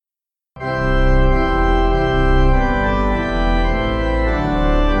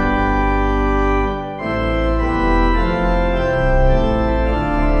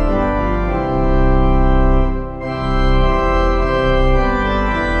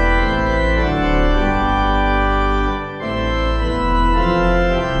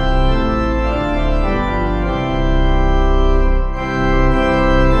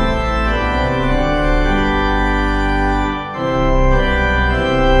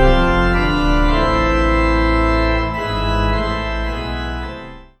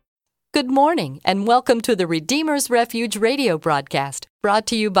Good morning, and welcome to the Redeemer's Refuge radio broadcast, brought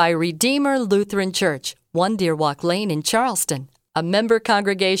to you by Redeemer Lutheran Church, 1 Deer Walk Lane in Charleston, a member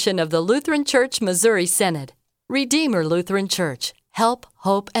congregation of the Lutheran Church Missouri Synod. Redeemer Lutheran Church, help,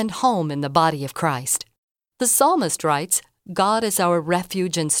 hope, and home in the body of Christ. The psalmist writes, God is our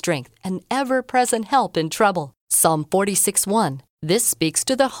refuge and strength, an ever-present help in trouble. Psalm 46:1. This speaks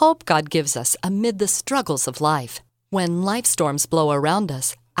to the hope God gives us amid the struggles of life. When life storms blow around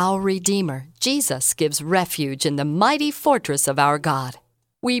us, our Redeemer, Jesus, gives refuge in the mighty fortress of our God.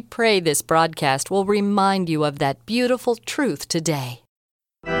 We pray this broadcast will remind you of that beautiful truth today.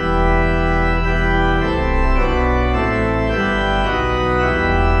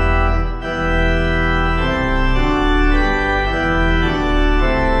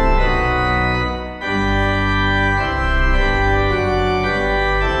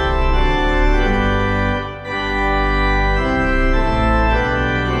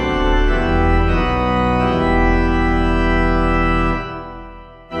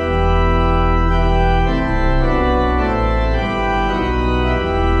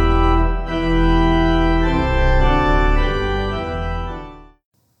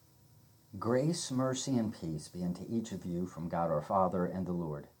 Grace, mercy, and peace be unto each of you from God our Father and the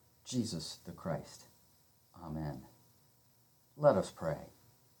Lord, Jesus the Christ. Amen. Let us pray.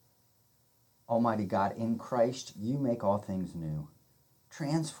 Almighty God, in Christ you make all things new.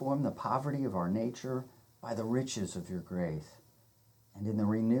 Transform the poverty of our nature by the riches of your grace, and in the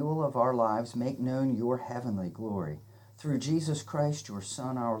renewal of our lives make known your heavenly glory. Through Jesus Christ, your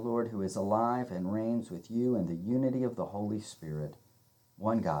Son, our Lord, who is alive and reigns with you in the unity of the Holy Spirit,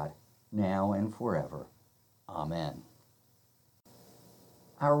 one God, now and forever. Amen.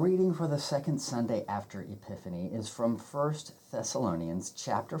 Our reading for the second Sunday after Epiphany is from 1 Thessalonians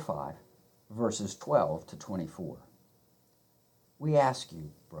chapter 5, verses 12 to 24. We ask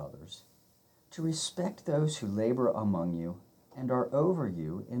you, brothers, to respect those who labor among you and are over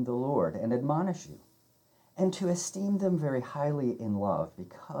you in the Lord and admonish you, and to esteem them very highly in love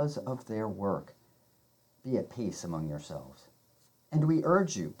because of their work. Be at peace among yourselves. And we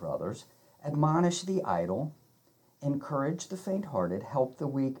urge you, brothers, admonish the idle, encourage the faint-hearted, help the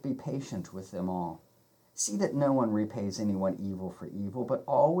weak, be patient with them all. See that no one repays anyone evil for evil, but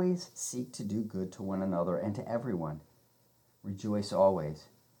always seek to do good to one another and to everyone. Rejoice always,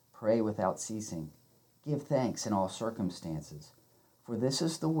 pray without ceasing, give thanks in all circumstances, for this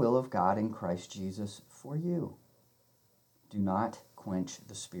is the will of God in Christ Jesus for you. Do not quench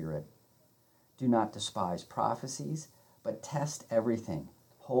the Spirit. Do not despise prophecies, but test everything.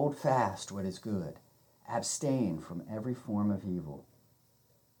 Hold fast what is good. Abstain from every form of evil.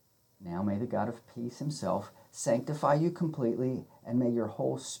 Now may the God of peace himself sanctify you completely, and may your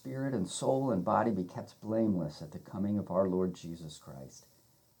whole spirit and soul and body be kept blameless at the coming of our Lord Jesus Christ.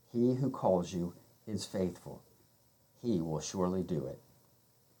 He who calls you is faithful. He will surely do it.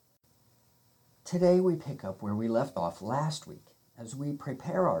 Today we pick up where we left off last week as we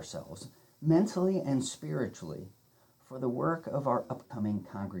prepare ourselves mentally and spiritually for the work of our upcoming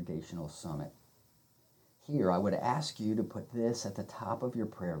Congregational Summit. Here, I would ask you to put this at the top of your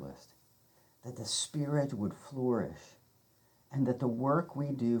prayer list, that the Spirit would flourish and that the work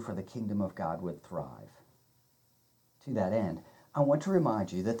we do for the kingdom of God would thrive. To that end, I want to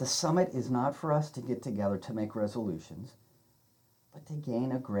remind you that the summit is not for us to get together to make resolutions, but to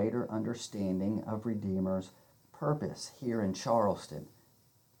gain a greater understanding of Redeemer's purpose here in Charleston,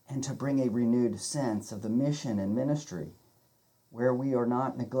 and to bring a renewed sense of the mission and ministry where we are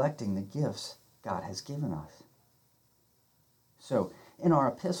not neglecting the gifts God has given us. So, in our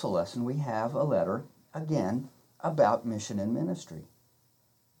epistle lesson, we have a letter, again, about mission and ministry.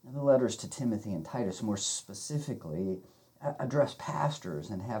 Now, the letters to Timothy and Titus more specifically address pastors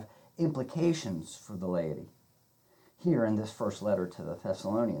and have implications for the laity. Here in this first letter to the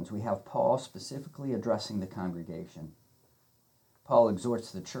Thessalonians, we have Paul specifically addressing the congregation. Paul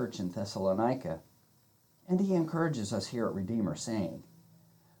exhorts the church in Thessalonica, and he encourages us here at Redeemer, saying,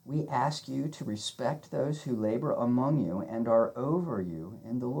 we ask you to respect those who labor among you and are over you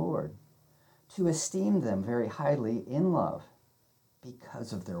in the Lord, to esteem them very highly in love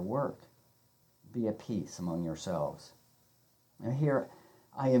because of their work. Be at peace among yourselves. Now here,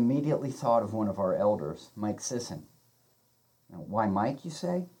 I immediately thought of one of our elders, Mike Sisson. Now, why Mike, you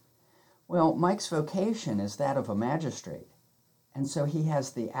say? Well, Mike's vocation is that of a magistrate. And so he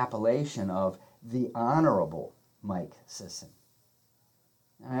has the appellation of the Honorable Mike Sisson.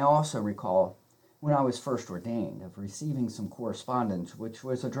 And I also recall when I was first ordained of receiving some correspondence which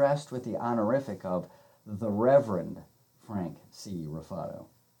was addressed with the honorific of the Reverend Frank C. Ruffato.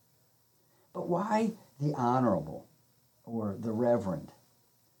 But why the Honorable or the Reverend?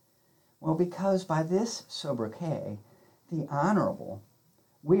 Well, because by this sobriquet, the Honorable,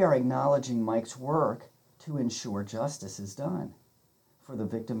 we are acknowledging Mike's work to ensure justice is done for the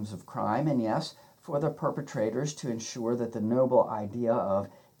victims of crime, and yes, for the perpetrators to ensure that the noble idea of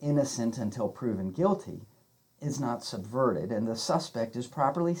innocent until proven guilty is not subverted and the suspect is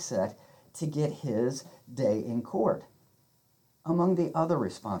properly set to get his day in court, among the other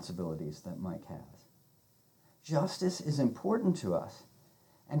responsibilities that Mike has. Justice is important to us,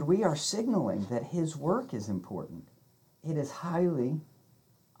 and we are signaling that his work is important. It is highly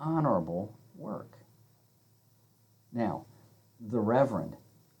honorable work. Now, the Reverend,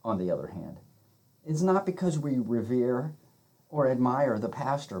 on the other hand, is not because we revere or admire the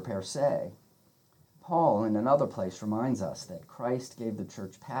pastor per se. Paul, in another place, reminds us that Christ gave the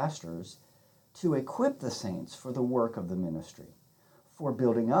church pastors to equip the saints for the work of the ministry, for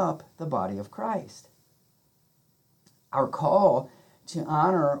building up the body of Christ. Our call to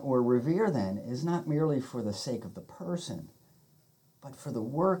honor or revere, then, is not merely for the sake of the person, but for the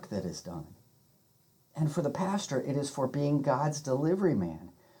work that is done. And for the pastor, it is for being God's delivery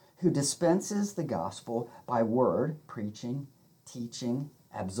man, who dispenses the gospel by word, preaching, teaching,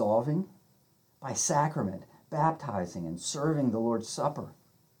 absolving, by sacrament, baptizing, and serving the Lord's Supper,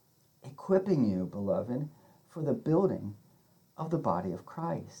 equipping you, beloved, for the building of the body of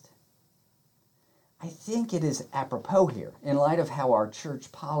Christ. I think it is apropos here, in light of how our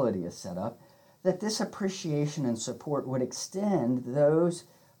church polity is set up, that this appreciation and support would extend to those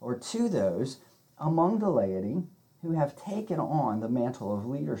among the laity who have taken on the mantle of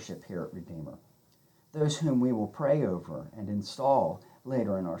leadership here at Redeemer, those whom we will pray over and install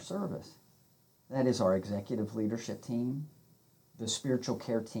later in our service. That is our executive leadership team, the spiritual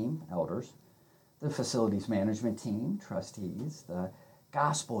care team, elders, the facilities management team, trustees, the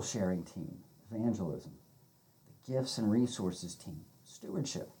gospel sharing team, evangelism, the gifts and resources team,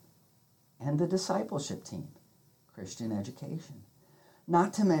 stewardship, and the discipleship team, Christian education.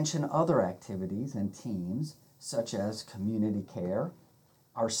 Not to mention other activities and teams such as community care,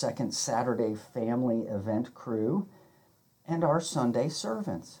 our second Saturday family event crew, and our Sunday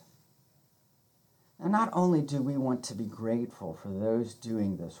servants. Now, not only do we want to be grateful for those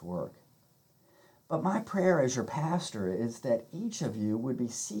doing this work, but my prayer as your pastor is that each of you would be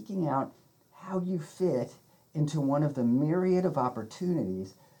seeking out how you fit into one of the myriad of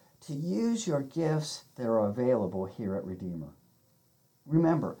opportunities to use your gifts that are available here at Redeemer.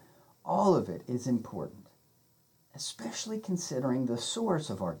 Remember, all of it is important, especially considering the source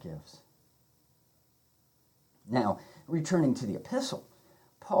of our gifts. Now, returning to the epistle,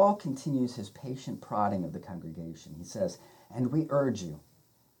 Paul continues his patient prodding of the congregation. He says, "And we urge you,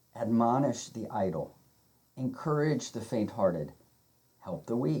 admonish the idle, encourage the faint-hearted, help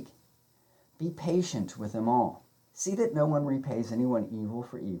the weak, be patient with them all. See that no one repays anyone evil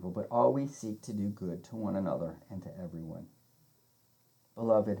for evil, but always seek to do good to one another and to everyone."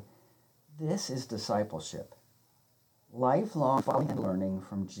 Beloved, this is discipleship, lifelong following and learning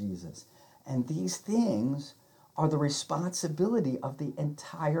from Jesus. And these things are the responsibility of the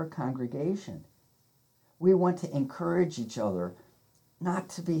entire congregation. We want to encourage each other not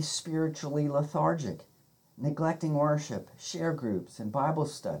to be spiritually lethargic, neglecting worship, share groups, and Bible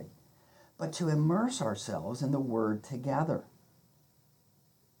study, but to immerse ourselves in the Word together.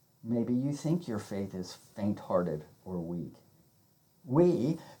 Maybe you think your faith is faint-hearted or weak.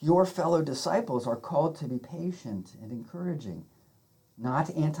 We, your fellow disciples, are called to be patient and encouraging,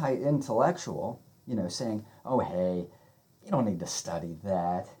 not anti-intellectual, saying, "Oh, hey, you don't need to study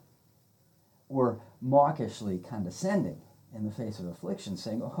that," or mawkishly condescending in the face of affliction,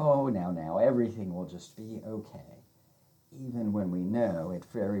 saying, "Oh, now, everything will just be okay," even when we know it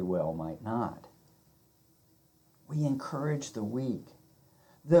very well might not. We encourage the weak,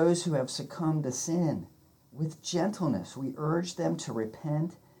 those who have succumbed to sin. With gentleness, we urge them to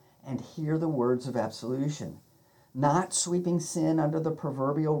repent and hear the words of absolution, not sweeping sin under the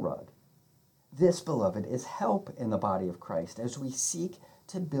proverbial rug. This, beloved, is help in the body of Christ as we seek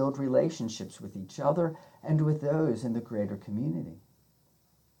to build relationships with each other and with those in the greater community.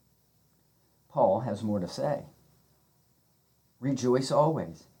 Paul has more to say. "Rejoice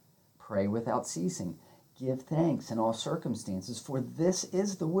always, pray without ceasing, give thanks in all circumstances, for this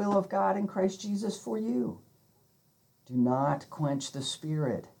is the will of God in Christ Jesus for you. Do not quench the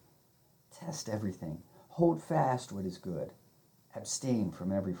Spirit. Test everything. Hold fast what is good. Abstain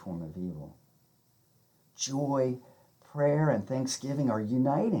from every form of evil." Joy, prayer, and thanksgiving are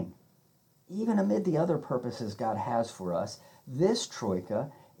uniting. Even amid the other purposes God has for us, this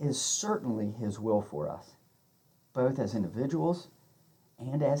troika is certainly His will for us, both as individuals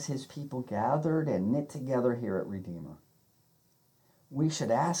and as His people gathered and knit together here at Redeemer. We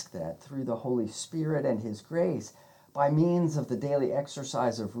should ask that through the Holy Spirit and His grace, by means of the daily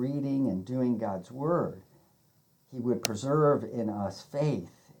exercise of reading and doing God's Word, He would preserve in us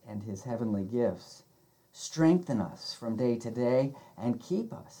faith and His heavenly gifts, strengthen us from day to day, and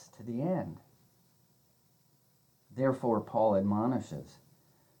keep us to the end. Therefore, Paul admonishes,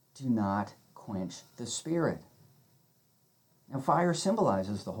 do not quench the Spirit. Now, fire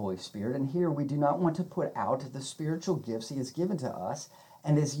symbolizes the Holy Spirit, and here we do not want to put out the spiritual gifts He has given to us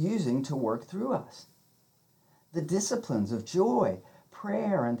and is using to work through us. The disciplines of joy,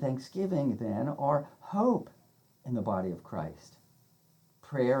 prayer, and thanksgiving, then, are hope in the body of Christ.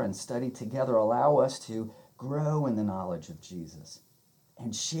 Prayer and study together allow us to grow in the knowledge of Jesus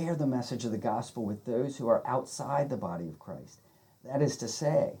and share the message of the gospel with those who are outside the body of Christ. That is to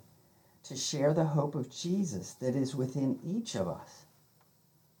say, to share the hope of Jesus that is within each of us,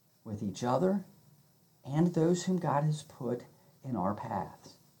 with each other, and those whom God has put in our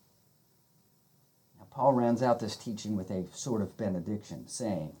paths. Now, Paul rounds out this teaching with a sort of benediction,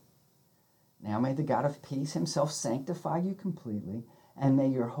 saying, now may the God of peace Himself sanctify you completely, and may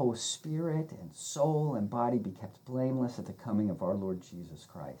your whole spirit and soul and body be kept blameless at the coming of our Lord Jesus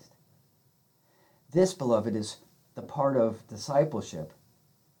Christ. This, beloved, is the part of discipleship,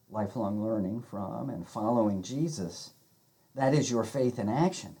 lifelong learning from and following Jesus. That is your faith in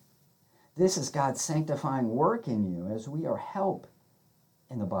action. This is God's sanctifying work in you as we are help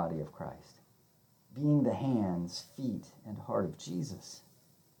in the body of Christ, being the hands, feet, and heart of Jesus.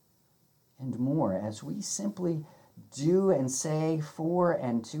 And more, as we simply do and say for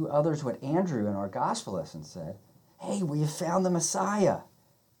and to others what Andrew in our gospel lesson said, hey, we have found the Messiah.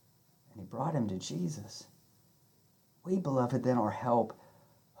 And he brought him to Jesus. We, beloved, then are help,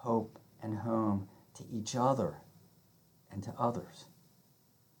 hope, and home to each other and to others.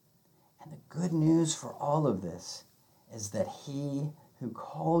 And the good news for all of this is that He who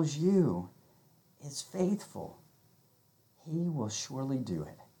calls you is faithful. He will surely do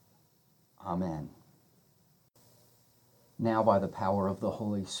it. Amen. Now, by the power of the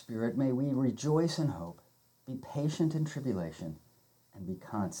Holy Spirit, may we rejoice in hope, be patient in tribulation, and be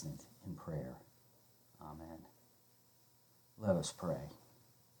constant in prayer. Amen. Let us pray.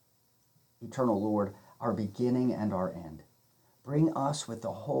 Eternal Lord, our beginning and our end, bring us with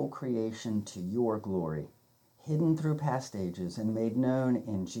the whole creation to your glory, hidden through past ages and made known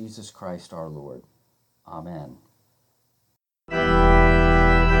in Jesus Christ our Lord. Amen.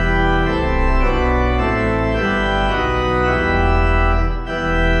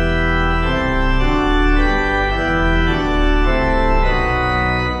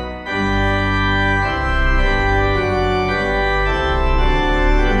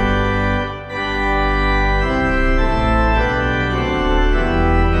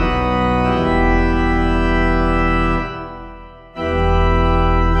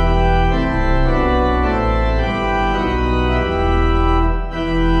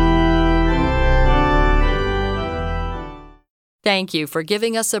 Thank you for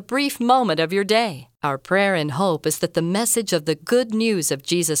giving us a brief moment of your day. Our prayer and hope is that the message of the good news of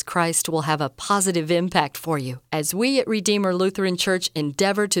Jesus Christ will have a positive impact for you as we at Redeemer Lutheran Church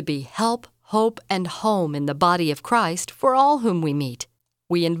endeavor to be help, hope, and home in the body of Christ for all whom we meet.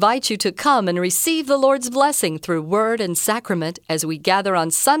 We invite you to come and receive the Lord's blessing through word and sacrament as we gather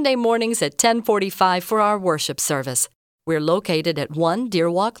on Sunday mornings at 10:45 for our worship service. We're located at 1 Deer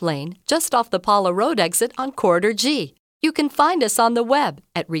Walk Lane, just off the Paula Road exit on Corridor G. You can find us on the web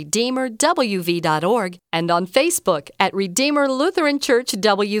at redeemerwv.org and on Facebook at Redeemer Lutheran Church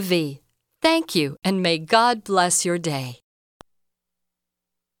WV. Thank you, and may God bless your day.